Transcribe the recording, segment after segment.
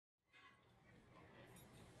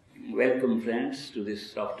Welcome friends to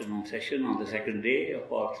this afternoon session on the second day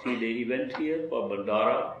of our 3-day event here for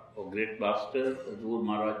Bhandara of Great Master Hazur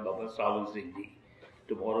Maharaj Baba Sawan Singh.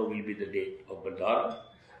 Tomorrow will be the day of Bhandara,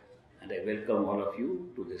 and I welcome all of you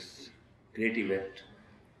to this great event.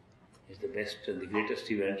 It's the best and the greatest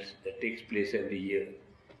event that takes place every year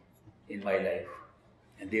in my life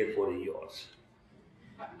and therefore in yours.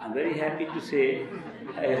 I'm very happy to say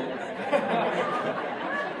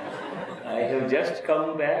I have just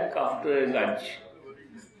come back after a lunch.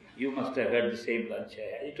 You must have had the same lunch I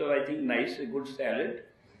had. It was, I think, nice, a good salad,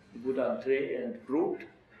 a good entree and fruit.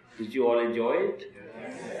 Did you all enjoy it?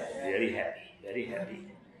 Very happy, very happy.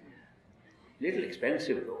 Little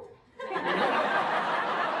expensive though.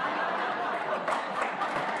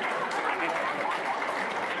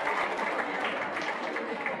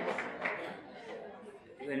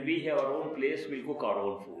 When we have our own place, we'll cook our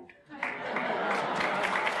own food.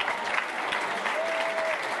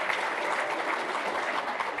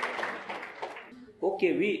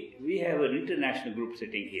 Okay, we have an international group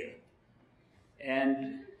sitting here,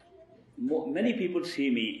 and many people see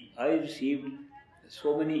me. I received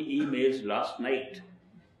so many emails last night.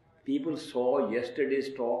 People saw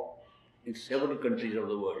yesterday's talk in several countries of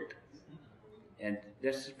the world, and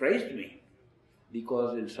that surprised me,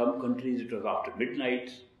 because in some countries it was after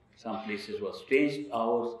midnight, some places were strange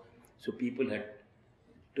hours, so people had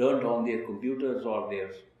turned on their computers or their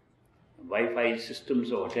Wi-Fi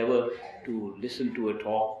systems or whatever to listen to a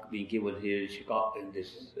talk being given here in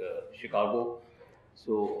Chicago.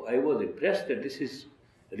 So I was impressed that this is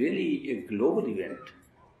really a global event.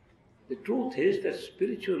 The truth is that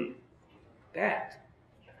spiritual path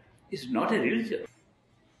is not a religion.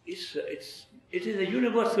 It is a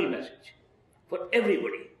universal message for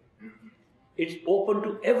everybody. It's open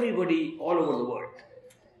to everybody all over the world.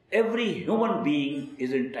 Every human being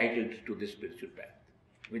is entitled to this spiritual path,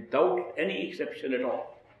 without any exception at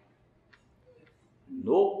all.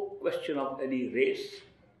 No question of any race,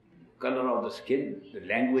 color of the skin, the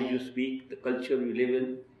language you speak, the culture you live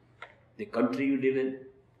in, the country you live in.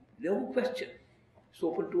 No question. It's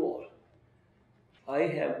open to all. I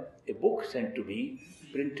have a book sent to me,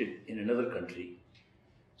 printed in another country.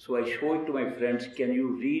 So I show it to my friends. Can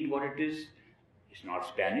you read what it is? It's not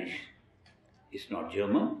Spanish. It's not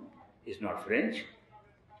German. It's not French.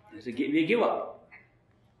 I say, we give up.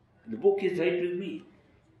 The book is right with me.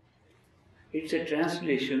 It's a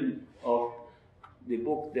translation of the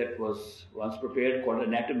book that was once prepared called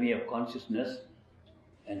Anatomy of Consciousness.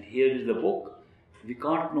 And here is the book. We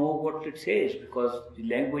can't know what it says because the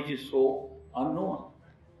language is so unknown.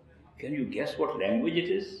 Can you guess what language it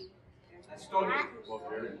is? Estonian.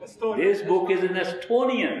 This book is in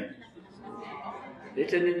Estonian.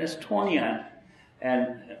 Written in Estonian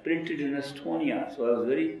and printed in Estonia. So I was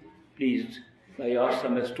very pleased. I asked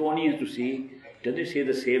some Estonians to see, does it say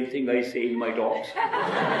the same thing I say in my talks?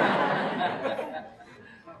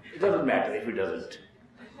 It doesn't matter if it doesn't.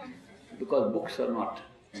 Because books are not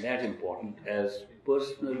that important as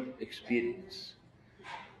personal experience.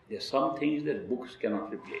 There are some things that books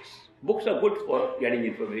cannot replace. Books are good for getting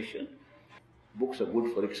information. Books are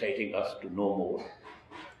good for exciting us to know more.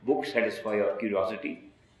 Books satisfy our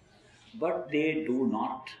curiosity. But they do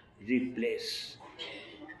not replace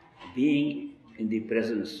being in the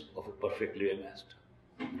presence of a perfect living master,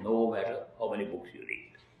 no matter how many books you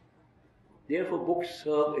read. Therefore, books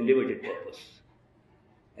serve a limited purpose.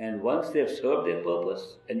 And once they have served their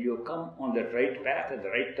purpose, and you have come on the right path at the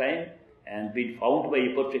right time, and been found by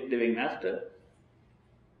a perfect living master,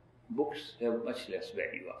 books have much less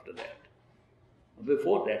value after that.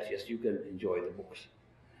 Before that, yes, you can enjoy the books.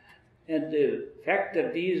 And the fact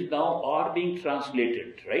that these now are being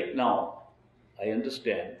translated right now, I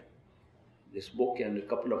understand, this book and a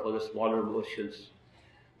couple of other smaller versions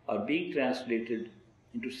are being translated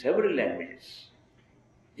into several languages,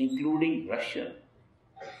 including Russian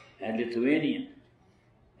and Lithuanian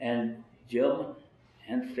and German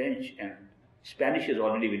and French, and Spanish has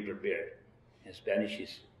already been prepared and Spanish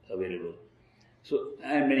is available. So,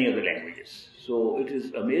 and many other languages. So it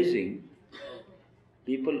is amazing.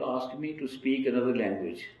 People ask me to speak another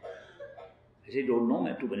language. I say, don't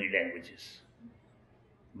know too many languages.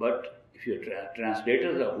 But if your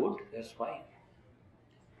translators are good, that's fine.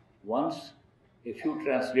 Once, a few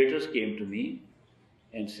translators came to me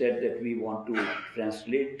and said that we want to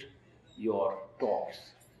translate your talks.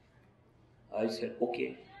 I said,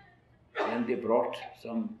 okay. And they brought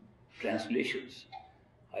some translations.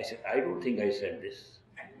 I said, I don't think I said this.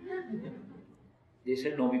 They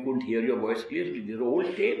said, no, we couldn't hear your voice clearly. These are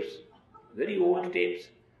old tapes, very old tapes.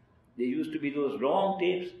 They used to be those long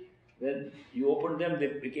tapes. When you opened them, they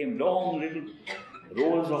became long little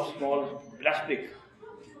rolls of small plastic.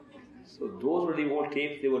 So those were the old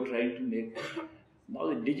tapes they were trying to make. Now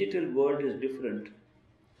the digital world is different.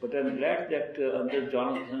 But I'm glad that under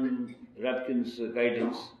Jonathan Rapkin's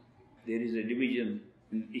guidance, there is a division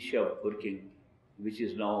in Ishwar working, which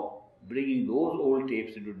is now bringing those old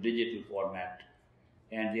tapes into digital format.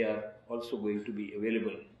 And they are also going to be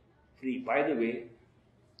available free. By the way,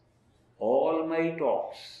 all my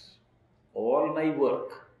talks, all my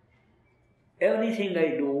work, everything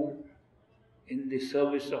I do in the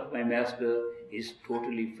service of my master is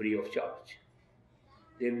totally free of charge.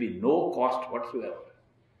 There will be no cost whatsoever.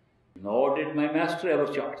 Nor did my master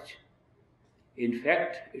ever charge. In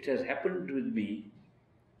fact, it has happened with me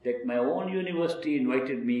that my own university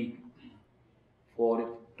invited me for a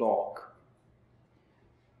talk,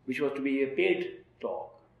 which was to be a paid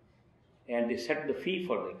talk, and they set the fee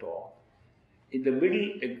for the talk. In the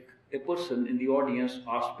middle, a person in the audience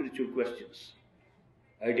asked spiritual questions.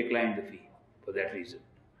 I declined the fee for that reason,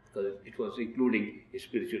 because it was including a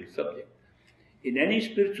spiritual subject. In any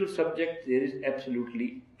spiritual subject, there is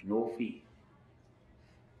absolutely no fee.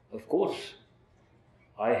 Of course,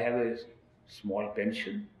 I have a small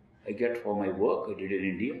pension I get for my work I did in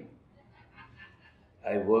India.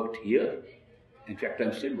 I worked here. In fact,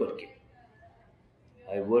 I'm still working.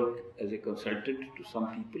 I work as a consultant to some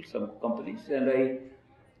people, some companies, and I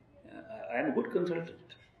am a good consultant.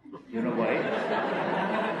 You know why?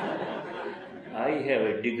 I have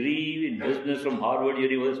a degree in business from Harvard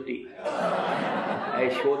University. I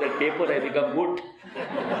show that paper, I become good.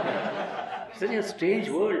 Such a strange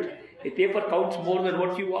world. A paper counts more than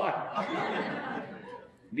what you are.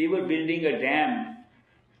 We were building a dam,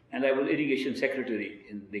 and I was irrigation secretary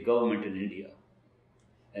in the government in India.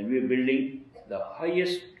 And we were building the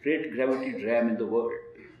highest rate gravity dam in the world.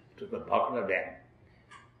 It was the Bhandara Dam.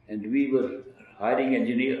 And we were hiring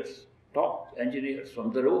engineers, top engineers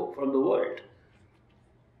from the world.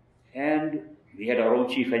 And we had our own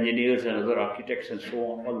chief engineers and other architects and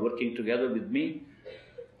so on, all working together with me.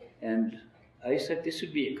 And I said, this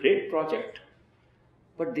would be a great project.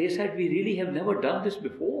 But they said, we really have never done this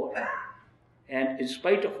before. And in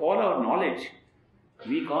spite of all our knowledge,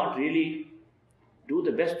 we can't really do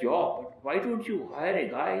the best job. But why don't you hire a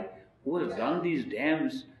guy who has done these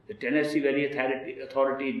dams? The Tennessee Valley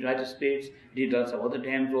Authority in the United States, he's done some other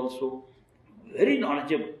dams also. Very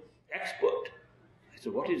knowledgeable, expert. I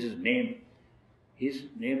said, what is his name? His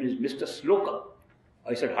name is Mr. Slocum.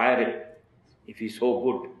 I said, hire him, if he's so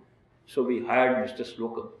good. So we hired Mr.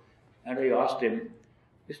 Slocum. And I asked him,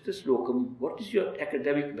 Mr. Slocum, what is your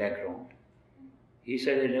academic background? He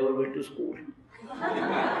said, I never went to school.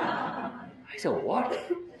 I said, what?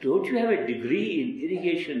 Don't you have a degree in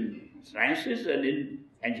irrigation sciences and in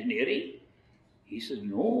engineering? He says,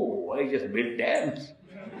 no, I just built dams.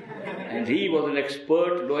 And he was an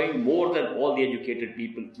expert, knowing more than all the educated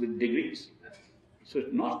people with degrees. So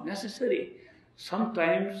it's not necessary.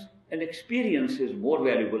 Sometimes an experience is more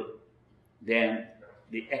valuable than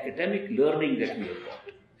the academic learning that we have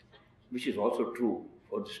got, which is also true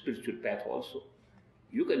for the spiritual path also.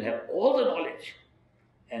 You can have all the knowledge,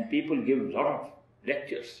 and people give a lot of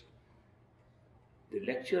lectures. The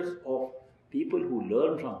lectures of people who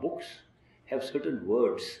learn from books have certain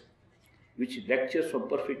words which lectures from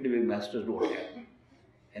perfect living masters don't have.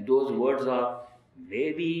 And those words are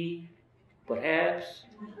maybe, perhaps,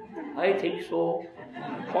 I think so,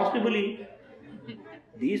 possibly.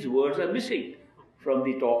 These words are missing from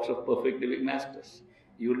the talks of perfect living masters.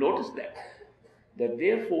 You'll notice that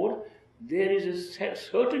therefore there is a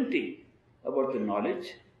certainty about the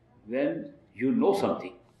knowledge when you know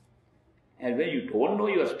something. And when you don't know,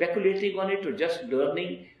 you are speculating on it or just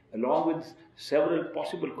learning along with several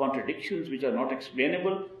possible contradictions which are not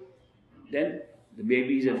explainable, then the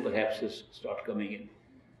maybes and perhapses start coming in.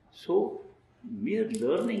 So mere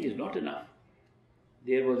learning is not enough.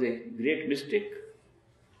 There was a great mystic,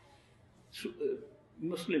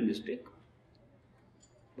 Muslim mystic,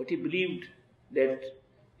 but he believed that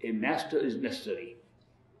a master is necessary,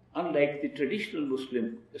 unlike the traditional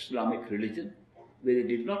Muslim Islamic religion, where they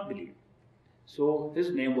did not believe. So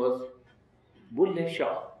his name was Bulle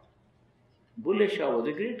Shah. Bulle Shah was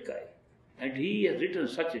a great guy, and he has written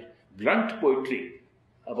such a blunt poetry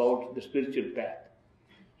about the spiritual path.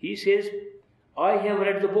 He says, I have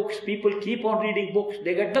read the books, people keep on reading books,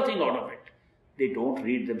 they get nothing out of it. They don't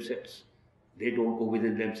read themselves. They don't go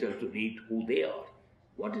within themselves to read who they are.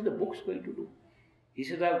 What is the books going to do? He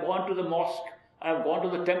says, I have gone to the mosque, I have gone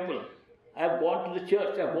to the temple, I have gone to the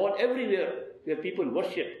church, I have gone everywhere where people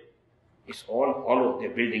worship. It's all hollow, they're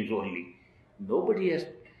buildings only. Nobody has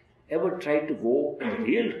ever tried to go in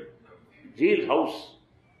the real house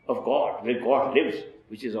of God, where God lives,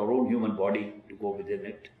 which is our own human body to go within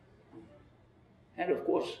it. And of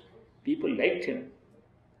course, people liked him.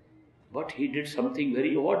 But he did something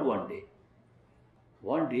very odd one day.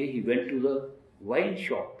 One day he went to the wine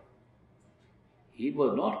shop. He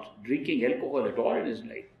was not drinking alcohol at all in his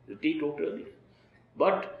life, the teetotaler.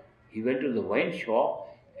 But he went to the wine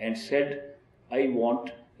shop and said, I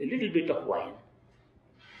want a little bit of wine.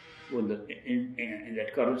 In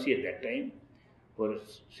that currency at that time, for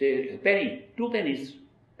say a penny, 2 pennies,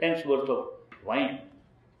 pence worth of wine.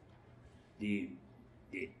 The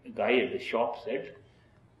guy at the shop said,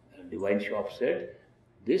 the wine shop said,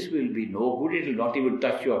 this will be no good, it will not even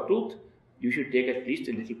touch your tooth. You should take at least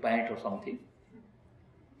a little pint or something.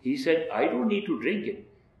 He said, I don't need to drink it.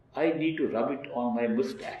 I need to rub it on my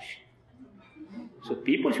mustache. So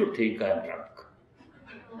people should think I am drunk.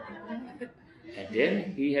 And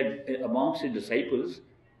then he had, amongst his disciples,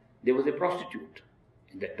 there was a prostitute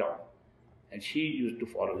in that town. And she used to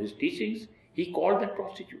follow his teachings. He called that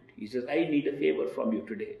prostitute. He says, I need a favor from you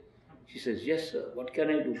today. She says, yes, sir, what can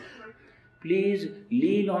I do? Please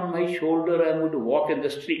lean on my shoulder, I'm going to walk in the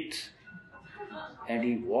streets. And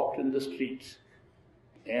he walked in the streets,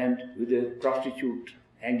 and with a prostitute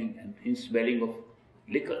hanging and in smelling of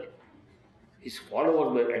liquor. His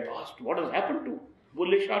followers were asked, what has happened to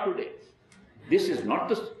Bulle Shah today? This is not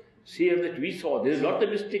the seer that we saw, this is not the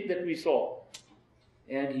mystic that we saw.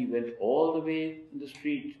 And he went all the way in the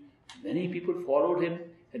street. Many people followed him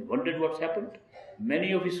and wondered what's happened.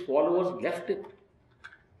 Many of his followers left him.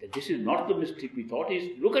 That this is not the mystic we thought.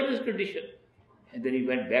 Look at his condition. And then he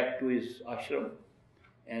went back to his ashram.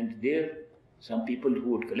 And there, some people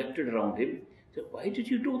who had collected around him said, why did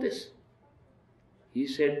you do this? He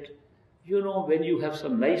said, you know, when you have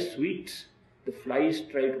some nice sweets, the flies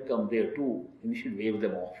try to come there too, and you should wave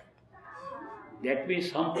them off. That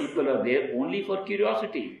means some people are there only for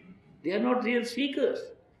curiosity. They are not real seekers.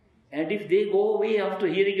 And if they go away after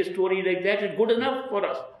hearing a story like that, it's good enough for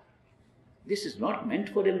us. This is not meant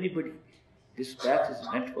for everybody. This path is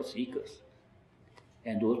meant for seekers.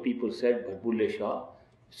 And those people said, but Bulle Shah,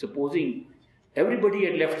 supposing everybody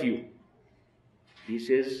had left you, he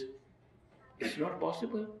says, it's not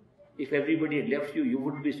possible. If everybody had left you, you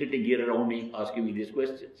wouldn't be sitting here around me asking me these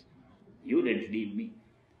questions. You didn't leave me.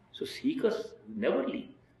 So seekers never leave.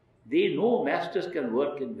 They know masters can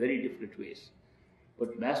work in very different ways.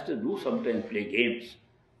 But masters do sometimes play games,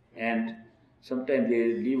 and sometimes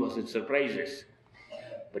they leave us with surprises.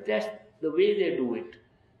 But that's the way they do it.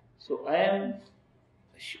 So I am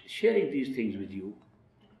sharing these things with you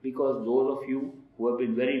because those of you who have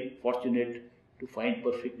been very fortunate to find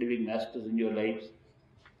perfect living masters in your lives,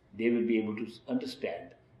 they will be able to understand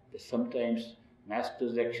that sometimes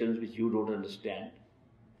masters' actions which you don't understand,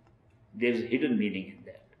 there is a hidden meaning in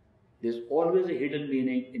that. There's always a hidden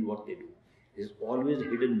meaning in what they do. There's always a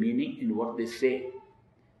hidden meaning in what they say.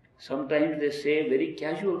 Sometimes they say very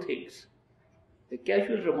casual things, a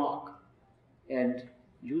casual remark, and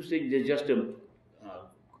you think there's just a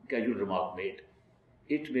casual remark made.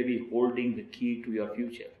 It may be holding the key to your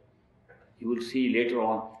future. You will see later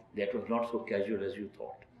on that was not so casual as you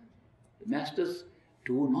thought. The masters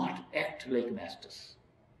do not act like masters.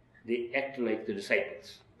 They act like the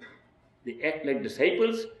disciples. They act like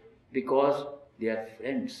disciples because they are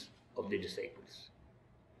friends of the disciples.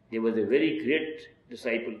 There was a very great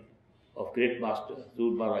disciple of great master,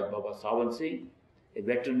 Hazur Maharaj Baba Sawan Singh, a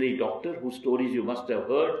veterinary doctor whose stories you must have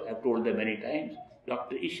heard. I've told them many times.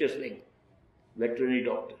 Dr. Ishwar C, veterinary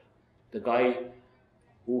doctor, the guy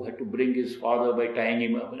who had to bring his father by tying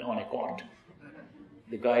him up on a cot.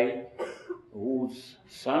 The guy whose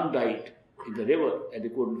son died in the river and they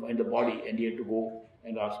couldn't find the body and he had to go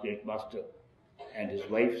and ask great master. And his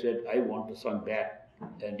wife said, I want the son back.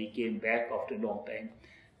 And he came back after a long time.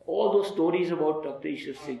 All those stories about Dr.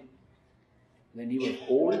 Ishwar Singh. When he was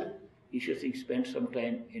old, Ishwar Singh spent some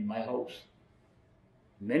time in my house.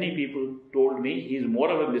 Many people told me he is more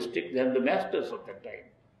of a mystic than the masters of that time.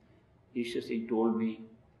 Ishwar Singh told me,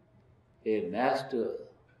 a master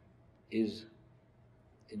is,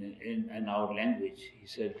 in our language, he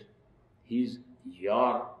said, he's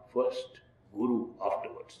Yar first, Guru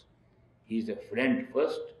afterwards. He's a friend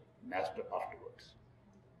first, master afterwards.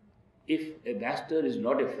 If a master is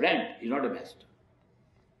not a friend, he's not a master.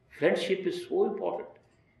 Friendship is so important.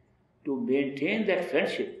 To maintain that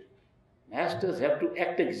friendship, masters have to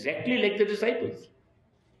act exactly like the disciples.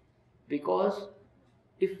 Because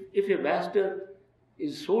if a master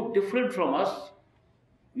is so different from us,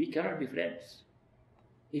 we cannot be friends.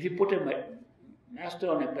 If you put a master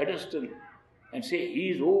on a pedestal and say he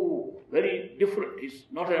is very different, he's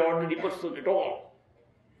not an ordinary person at all,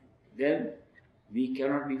 then we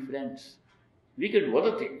cannot be friends. We can do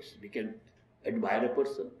other things. We can admire a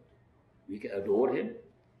person. We can adore him.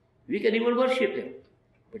 We can even worship him,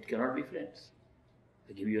 but cannot be friends.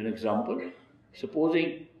 I'll give you an example.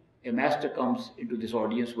 Supposing a master comes into this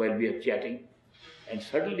audience while we are chatting and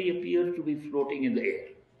suddenly appears to be floating in the air,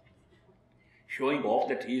 showing off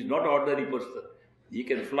that he is not an ordinary person. He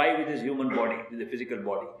can fly with his human body, with the physical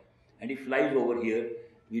body. And he flies over here,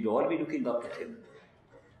 we'll all be looking up at him.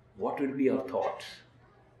 What will be our thoughts?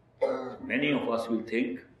 Many of us will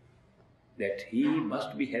think that he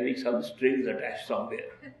must be having some strings attached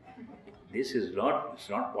somewhere. This is not, it's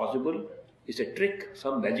not possible. It's a trick,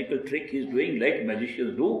 some magical trick he's doing like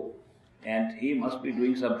magicians do, and he must be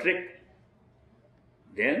doing some trick.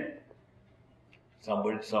 Then some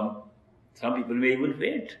people may even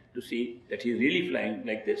faint to see that he's really flying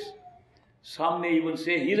like this. Some may even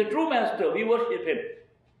say, he's a true master, we worship him.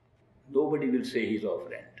 Nobody will say he's our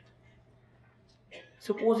friend.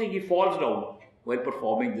 Supposing he falls down while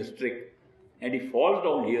performing this trick, and he falls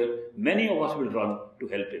down here, many of us will run to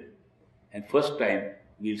help him. And first time,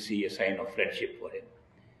 we'll see a sign of friendship for him.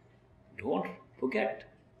 Don't forget,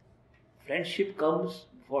 friendship comes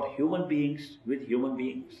for human beings with human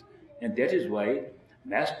beings. And that is why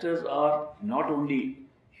masters are not only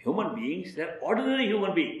human beings, they are ordinary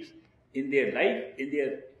human beings in their life, in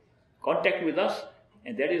their contact with us,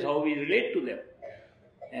 and that is how we relate to them.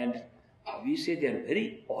 And we say they are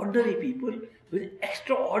very ordinary people with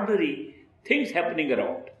extraordinary things happening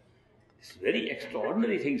around. It's very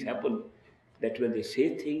extraordinary things happen, that when they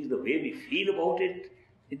say things, the way we feel about it,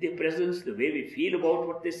 in their presence, the way we feel about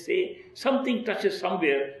what they say, something touches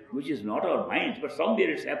somewhere which is not our minds, but somewhere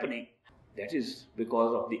it's happening. That is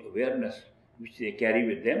because of the awareness which they carry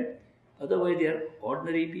with them. Otherwise, they are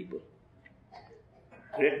ordinary people.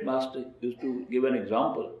 Great master used to give an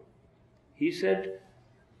example. He said,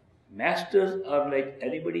 masters are like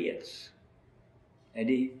anybody else. And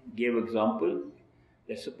he gave example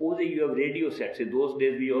that supposing you have radio sets, in those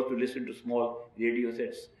days we used to listen to small radio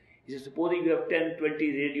sets. He said, supposing you have 10,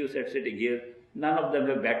 20 radio sets sitting here, none of them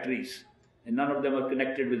have batteries and none of them are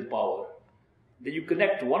connected with power. Then you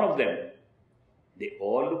connect one of them, they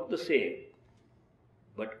all look the same,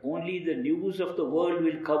 but only the news of the world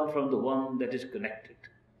will come from the one that is connected.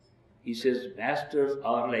 He says, masters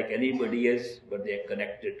are like anybody else, but they are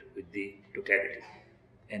connected with the totality.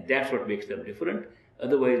 And that's what makes them different.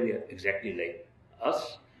 Otherwise, they are exactly like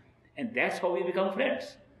us. And that's how we become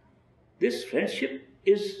friends. This friendship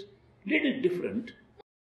is little different.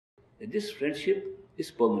 This friendship is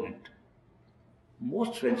permanent.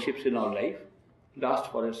 Most friendships in our life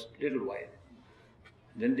last for a little while.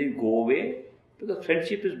 Then they go away, because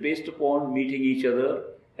friendship is based upon meeting each other,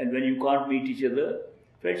 and when you can't meet each other,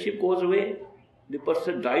 friendship goes away. The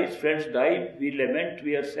person dies, friends die, we lament,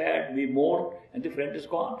 we are sad, we mourn, and the friend is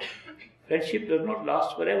gone. Friendship does not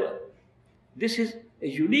last forever. This is a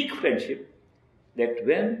unique friendship, that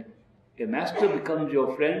when a master becomes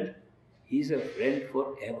your friend, he is a friend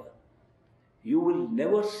forever. You will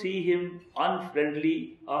never see him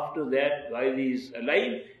unfriendly after that while he is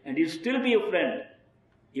alive, and he'll still be a friend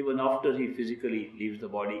even after he physically leaves the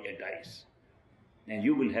body and dies. And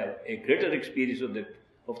you will have a greater experience of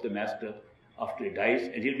the master after he dies,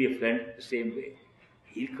 and he'll be a friend the same way.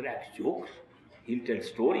 He'll crack jokes, he'll tell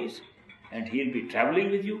stories, and he'll be traveling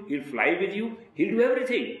with you, he'll fly with you, he'll do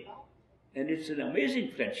everything. And it's an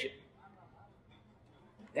amazing friendship.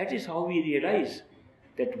 That is how we realize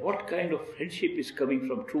that what kind of friendship is coming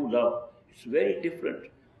from true love. It's very different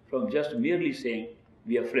from just merely saying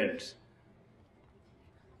we are friends.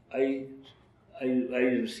 I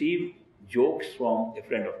received jokes from a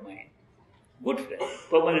friend of mine, good friend,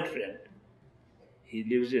 permanent friend. He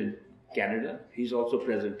lives in Canada. He's also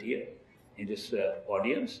present here in this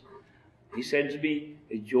audience. He sends me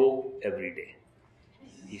a joke every day.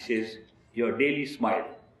 He says, your daily smile.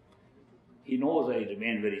 He knows I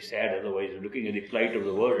remain very sad, otherwise looking at the plight of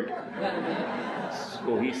the world.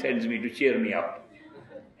 So he sends me to cheer me up.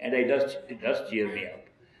 And it does cheer me up.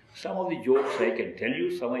 Some of the jokes I can tell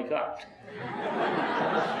you, some I can't.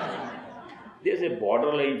 There's a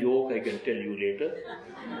borderline joke I can tell you later.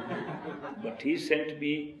 But he sent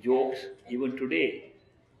me jokes even today.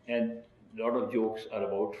 And a lot of jokes are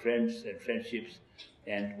about friends and friendships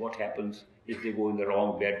and what happens if they go in the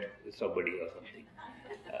wrong bed with somebody or something.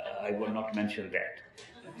 I will not mention that.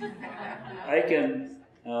 I can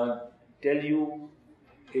tell you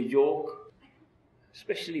a joke,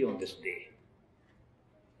 especially on this day.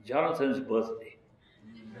 Jonathan's birthday.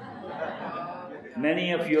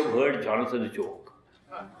 Many of you have heard Jonathan's joke.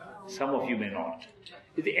 Some of you may not.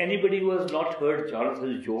 Is there anybody who has not heard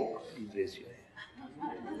Jonathan's joke? Please raise your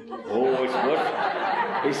hand. Oh,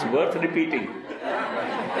 it's worth repeating.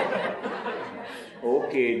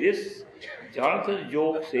 Okay, this Jonathan's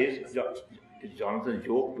joke says, it's Jonathan's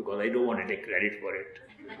joke because I don't want to take credit for it.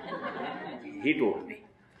 He told me.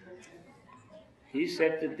 He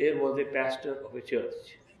said that there was a pastor of a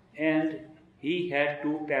church and he had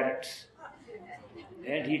 2 parrots.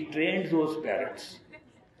 And he trained those parrots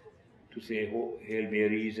to say Hail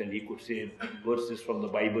Marys, and he could say verses from the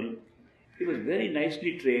Bible. He was very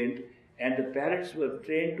nicely trained, and the parrots were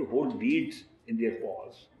trained to hold beads in their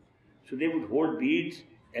paws. So they would hold beads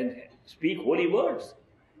and speak holy words.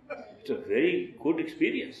 It's a very good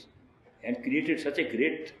experience and created such a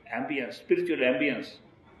great ambience, spiritual ambience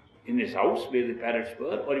in his house where the parrots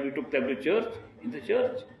were, or if he took them to church, in the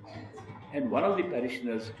church. And one of the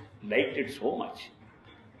parishioners liked it so much.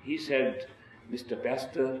 He said, Mr.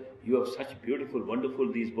 Pastor, you have such beautiful,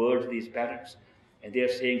 wonderful, these birds, these parrots, and they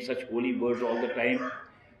are saying such holy words all the time.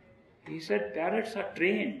 He said, parrots are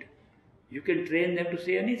trained. You can train them to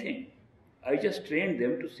say anything. I just trained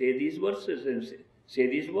them to say these verses and say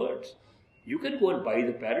these words. You can go and buy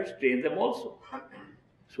the parrots, train them also.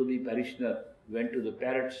 So the parishioner went to the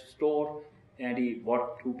parrot store and he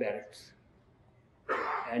bought 2 parrots.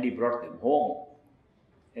 And he brought them home.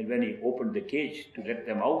 And when he opened the cage to let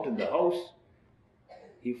them out in the house,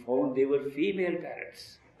 he found they were female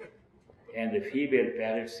parrots. And the female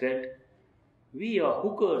parrot said, "We are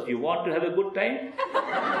hookers, you want to have a good time?"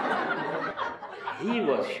 He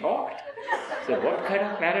was shocked. So what kind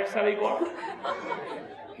of parrots have we got?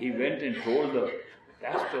 He went and told the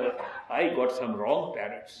pastor, "I got some wrong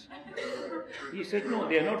parrots." He said, "No,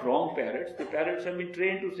 they are not wrong parrots. The parrots have been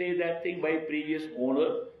trained to say that thing by a previous owner,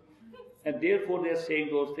 and therefore they are saying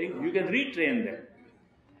those things. You can retrain them."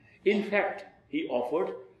 In fact, he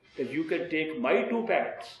offered that you can take my 2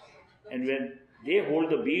 parrots, and when they hold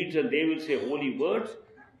the beads and they will say holy words,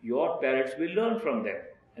 your parrots will learn from them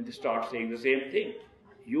and they start saying the same thing.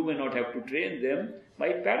 You may not have to train them,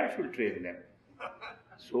 my parrots will train them.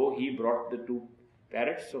 So he brought the 2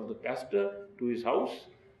 parrots of the pastor to his house,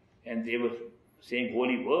 and they were saying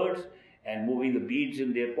holy words and moving the beads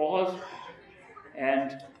in their paws,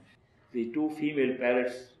 and the 2 female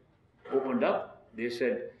parrots opened up. They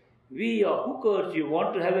said, "We are hookers, you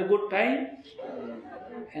want to have a good time?"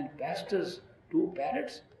 And pastor's 2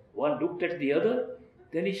 parrots, one looked at the other,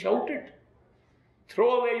 then he shouted, "Throw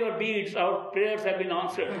away your beads, our prayers have been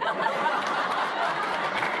answered."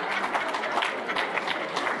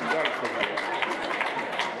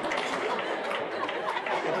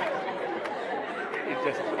 It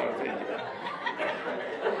just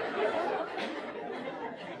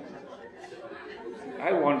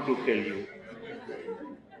I want to tell you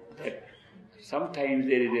that sometimes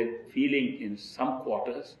there is a feeling in some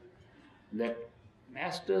quarters that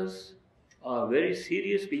masters are very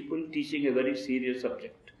serious people teaching a very serious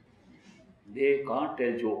subject. They can't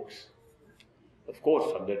tell jokes. Of course,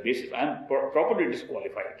 on that basis, I am properly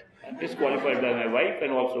disqualified. I am disqualified by my wife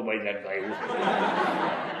and also by that guy who's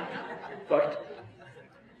But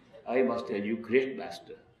I must tell you, great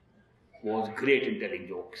master was great in telling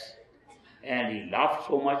jokes. And he laughed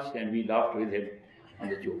so much, and we laughed with him on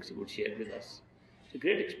the jokes he would share with us. It's a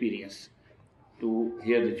great experience to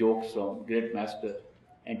hear the jokes from great master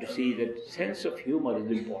and to see that sense of humor is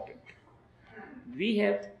important. We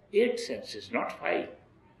have 8 senses, not 5.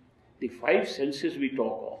 The 5 senses we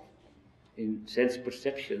talk of in sense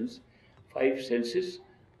perceptions, 5 senses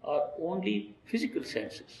are only physical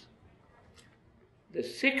senses. The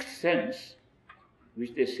 6th sense,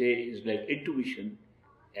 which they say is like intuition,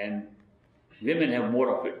 and women have more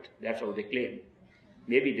of it, that's how they claim.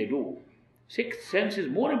 Maybe they do. 6th sense is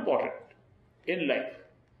more important in life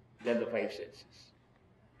than the 5 senses.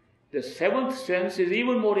 The 7th sense is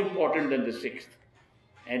even more important than the 6th,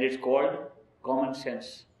 and it's called common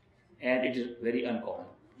sense, and it is very uncommon.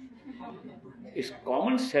 Its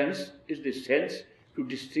common sense is the sense to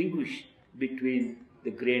distinguish between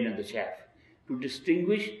the grain and the chaff, to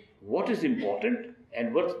distinguish what is important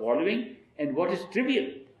and worth following and what is trivial.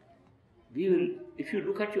 If you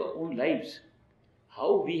look at your own lives,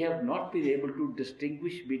 how we have not been able to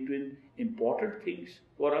distinguish between important things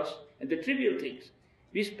for us and the trivial things.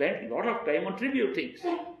 We spent a lot of time on trivial things.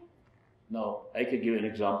 Now, I can give an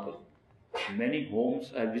example. Many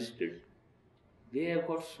homes I visited, they have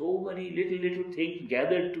got so many little things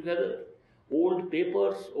gathered together. Old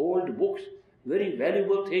papers, old books, very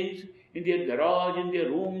valuable things in their garage, in their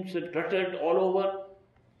rooms, and cluttered all over.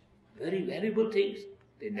 Very valuable things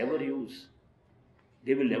they never use.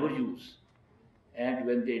 They will never use. And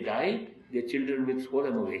when they die, their children will throw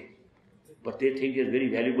them away. But they think they're very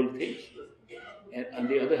valuable things. And on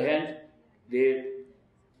the other hand, they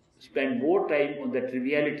spend more time on the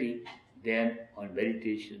triviality than on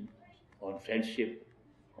meditation, on friendship,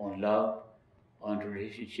 on love, on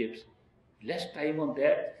relationships. Less time on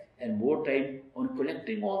that and more time on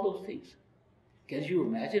collecting all those things. Can you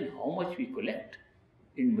imagine how much we collect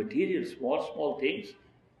in material, small things,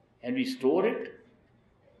 and we store it?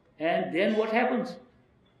 And then what happens?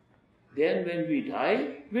 Then when we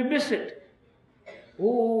die, we miss it.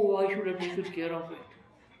 Oh, I should have taken care of it.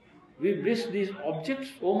 We miss these objects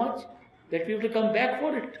so much that we have to come back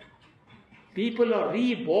for it. People are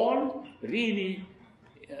reborn,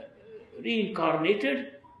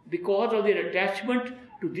 reincarnated because of their attachment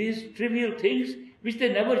to these trivial things which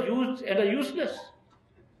they never used and are useless.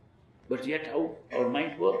 But yet how our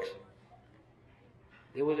mind works.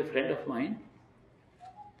 There was a friend of mine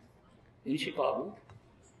in Chicago.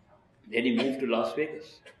 Then he moved to Las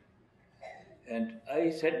Vegas. And I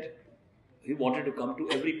said he wanted to come to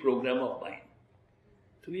every program of mine.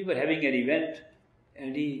 So we were having an event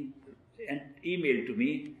and he emailed to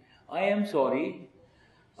me, I am sorry,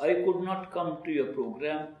 I could not come to your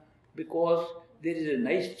program because there is a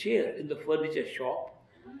nice chair in the furniture shop.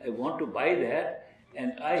 I want to buy that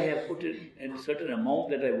and I have put in a certain amount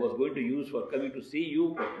that I was going to use for coming to see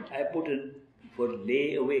you. I put in for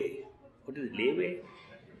layaway. What is layaway?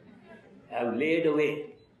 I have laid away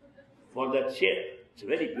for that chair. It's a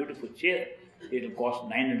very beautiful chair. It will cost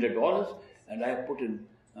 $900 and I have put in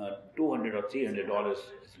 $200 or $300 as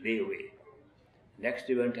layaway. Next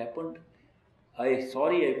event happened.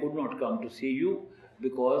 Sorry I could not come to see you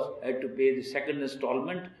because I had to pay the second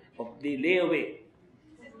installment of the layaway.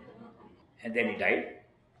 And then he died.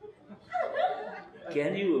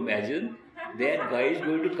 Can you imagine that guy is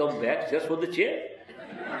going to come back just for the chair?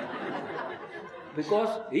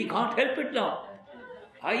 Because he can't help it now.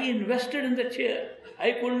 I invested in the chair.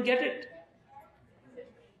 I couldn't get it.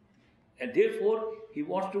 And therefore, he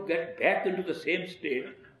wants to get back into the same state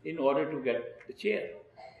in order to get the chair.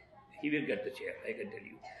 He will get the chair, I can tell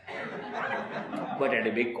you. But at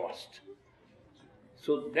a big cost.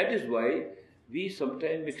 So that is why we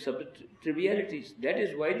sometimes mix up the trivialities. That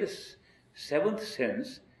is why this seventh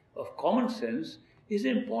sense of common sense is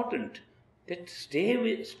important. That stay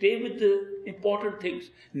with the important things.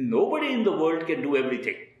 Nobody in the world can do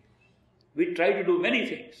everything. We try to do many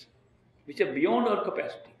things which are beyond our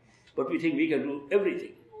capacity, but we think we can do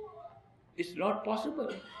everything. It's not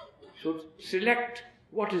possible. So select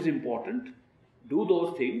what is important, do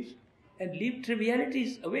those things, and leave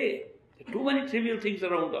trivialities away. There are too many trivial things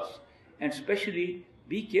around us. And especially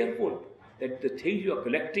be careful that the things you are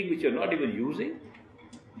collecting which you are not even using,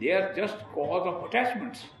 they are just cause of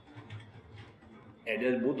attachments. And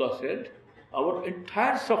as Buddha said, our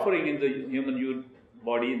entire suffering in the human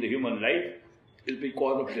body, in the human life, is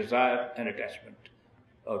because of desire and attachment.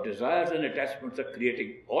 Our desires and attachments are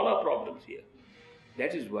creating all our problems here.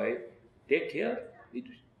 That is why take care,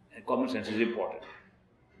 and common sense is important.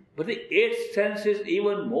 But the eighth sense is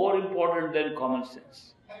even more important than common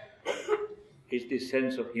sense. It's the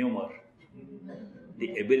sense of humor,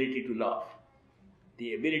 the ability to laugh,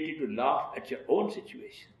 the ability to laugh at your own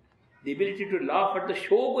situation, the ability to laugh at the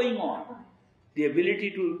show going on, the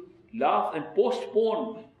ability to laugh and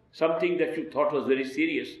postpone something that you thought was very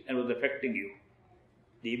serious and was affecting you.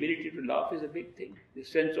 The ability to laugh is a big thing. The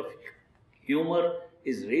sense of humor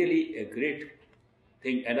is really a great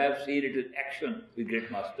thing, and I've seen it in action with great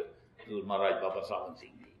master, Maharaj Baba Sawan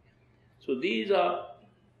Singh. So these are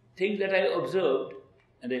things that I observed,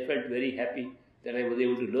 and I felt very happy that I was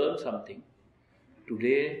able to learn something.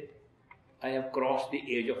 Today, I have crossed the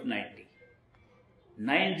age of 90.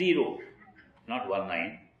 90, not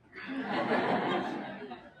 19.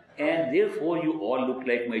 And therefore, you all look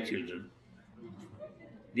like my children.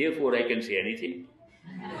 Therefore, I can say anything,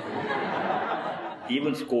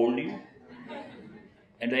 even scold you.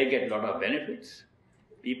 And I get a lot of benefits.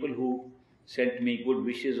 People who sent me good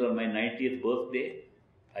wishes on my 90th birthday,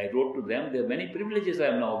 I wrote to them. There are many privileges I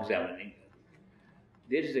am now examining.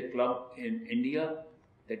 There is a club in India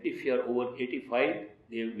that if you are over 85,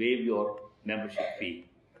 they waive your membership fee.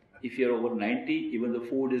 If you are over 90, even the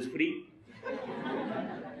food is free.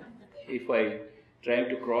 If I try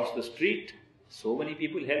to cross the street, so many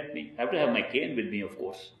people help me. I have to have my cane with me, of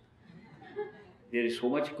course. There is so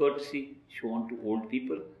much courtesy shown to old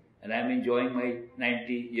people, and I am enjoying my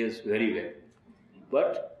 90 years very well.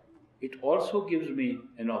 But it also gives me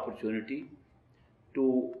an opportunity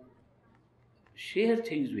to share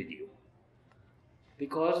things with you,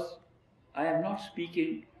 because I am not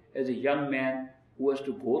speaking as a young man who has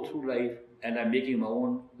to go through life and I am making my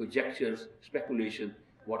own conjectures, speculation,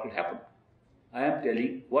 what will happen. I am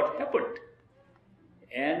telling what happened.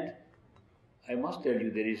 And I must tell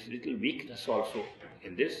you, there is little weakness also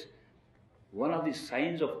in this. One of the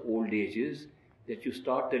signs of old age is that you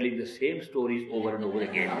start telling the same stories over and over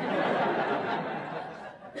again.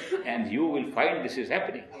 And you will find this is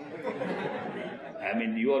happening. I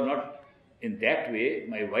mean, you are not in that way.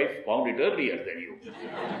 My wife found it earlier than you.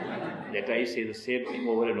 That I say the same thing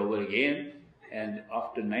over and over again, and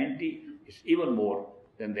after 90, it's even more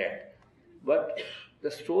than that. But the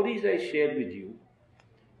stories I share with you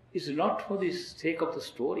is not for the sake of the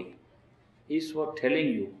story. It's for telling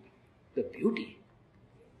you the beauty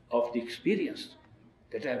of the experience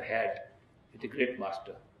that I've had with the great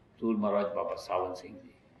master, Maharaj Baba Sawan Singh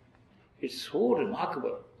ji. It's so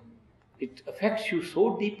remarkable. It affects you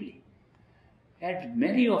so deeply. And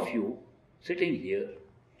many of you sitting here,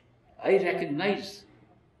 I recognize,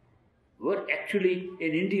 were actually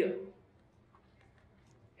in India.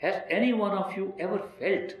 Has any one of you ever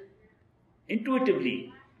felt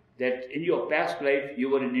intuitively that in your past life you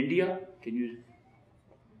were in India? Can you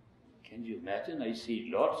imagine? I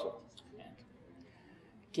see lots of hands.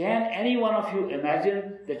 Can any one of you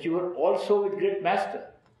imagine that you were also with Great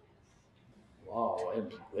Master? Wow, I am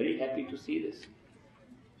very happy to see this.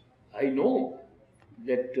 I know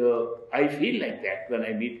that I feel like that when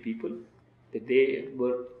I meet people, that they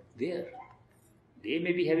were there. They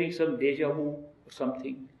may be having some deja vu or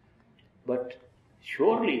something, but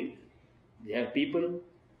surely there are people,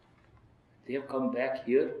 they have come back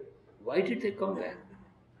here. Why did they come back?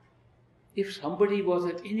 If somebody was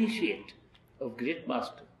an initiate of Great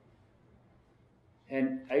Master,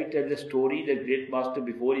 and I tell the story that Great Master,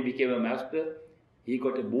 before he became a master, he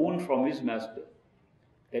got a boon from his master,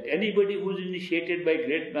 that anybody who is initiated by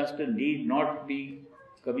Great Master need not be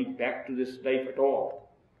coming back to this life at all.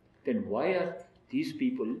 Then why are these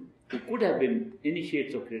people who could have been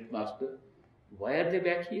initiates of Great Master, why are they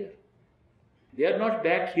back here? They are not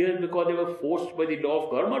back here because they were forced by the law of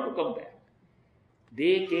karma to come back.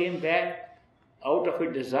 They came back out of a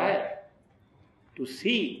desire to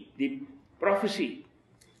see the prophecy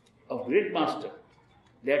of Great Master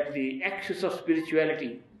that the axis of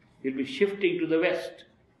spirituality will be shifting to the West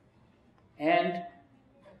and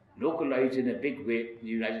localized in a big way in the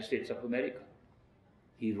United States of America.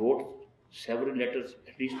 He wrote several letters,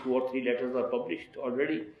 at least 2 or 3 letters are published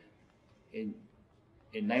already in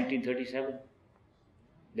 1937,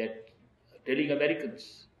 that telling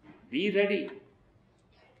Americans, be ready.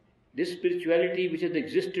 This spirituality which has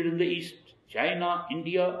existed in the East, China,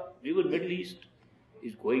 India, even Middle East,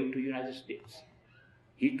 is going to United States.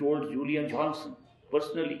 He told Julian Johnson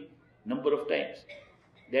personally, number of times,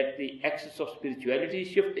 that the axis of spirituality is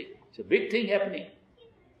shifting. It's a big thing happening.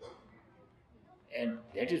 And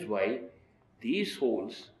that is why these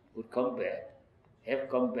souls who have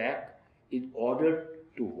come back in order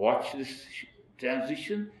to watch this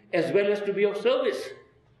transition as well as to be of service.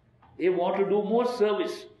 They want to do more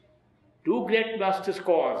service to Great Master's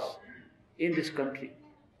cause in this country.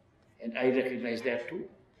 And I recognize that too.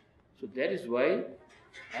 So that is why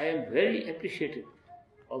I am very appreciative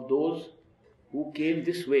of those who came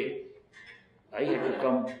this way. I had to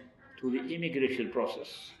come through the immigration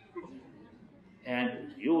process.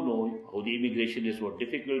 And you know how the immigration is so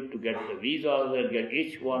difficult to get the visas and get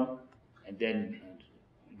H1 and then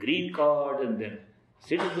green card and then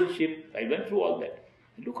citizenship. I went through all that.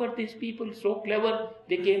 Look at these people, so clever,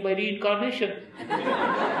 they came by reincarnation. But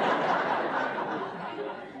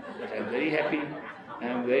I'm very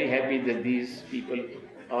happy that these people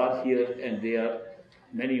are here, and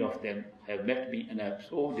many of them have met me, and I'm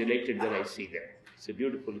so delighted that I see them. It's a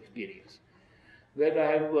beautiful experience. Well,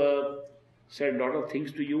 I have said a lot of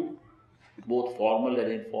things to you, both formal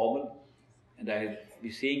and informal, and I'll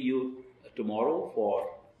be seeing you tomorrow for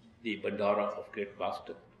the Bhandara of Great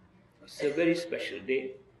Master. It's a very special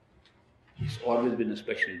day. It's always been a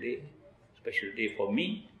special day for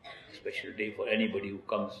me, a special day for anybody who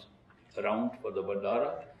comes around for the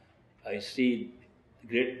Bhandara. I see the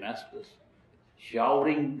great masters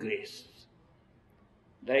showering grace,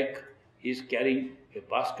 like he's carrying a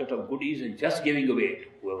basket of goodies and just giving away to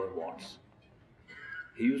whoever wants.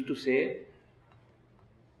 He used to say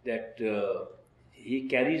that he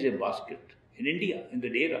carries a basket. In India, in the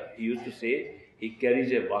Dera, he used to say he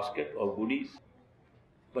carries a basket of goodies.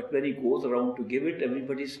 But when he goes around to give it,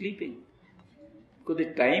 everybody is sleeping. Because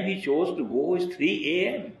the time he chose to go is 3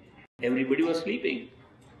 a.m. Everybody was sleeping.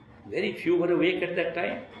 Very few were awake at that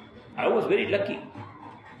time. I was very lucky.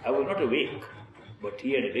 I was not awake, but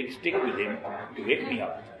he had a big stick with him to wake me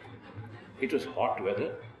up. It was hot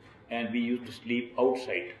weather, and we used to sleep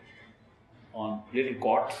outside on little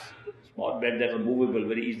cots, small bed that were movable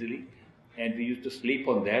very easily, and we used to sleep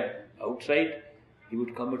on that outside. He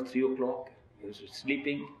would come at 3 o'clock, He was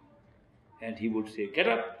sleeping, and he would say, "Get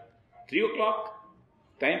up, 3 o'clock,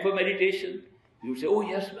 time for meditation." He would say, "Oh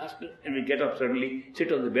yes, Master," and we get up suddenly,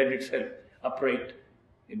 sit on the bed itself, upright,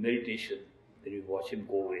 in meditation. Then we watch him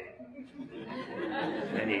go away.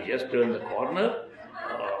 Then he just turned the corner,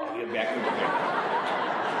 we're back to the bed.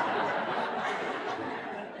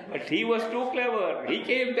 But he was too clever. He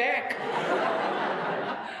came back.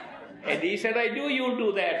 And he said, "I knew you'll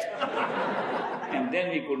do that." And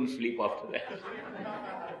then we couldn't sleep after that.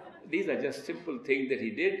 These are just simple things that he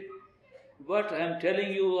did. But I'm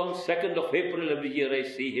telling you, on 2nd of April every year, I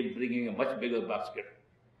see him bringing a much bigger basket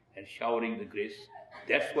and showering the grace.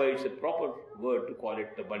 That's why it's a proper word to call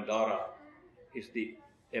it the Bhandara. It's the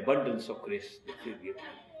abundance of grace that we give.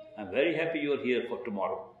 I'm very happy you're here for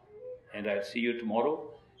tomorrow. And I'll see you tomorrow.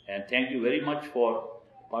 And thank you very much for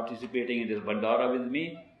participating in this Bhandara with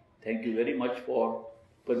me. Thank you very much for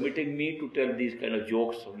permitting me to tell these kind of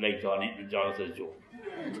jokes like Jonathan's joke.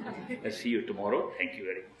 I'll see you tomorrow. Thank you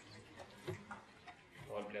very much.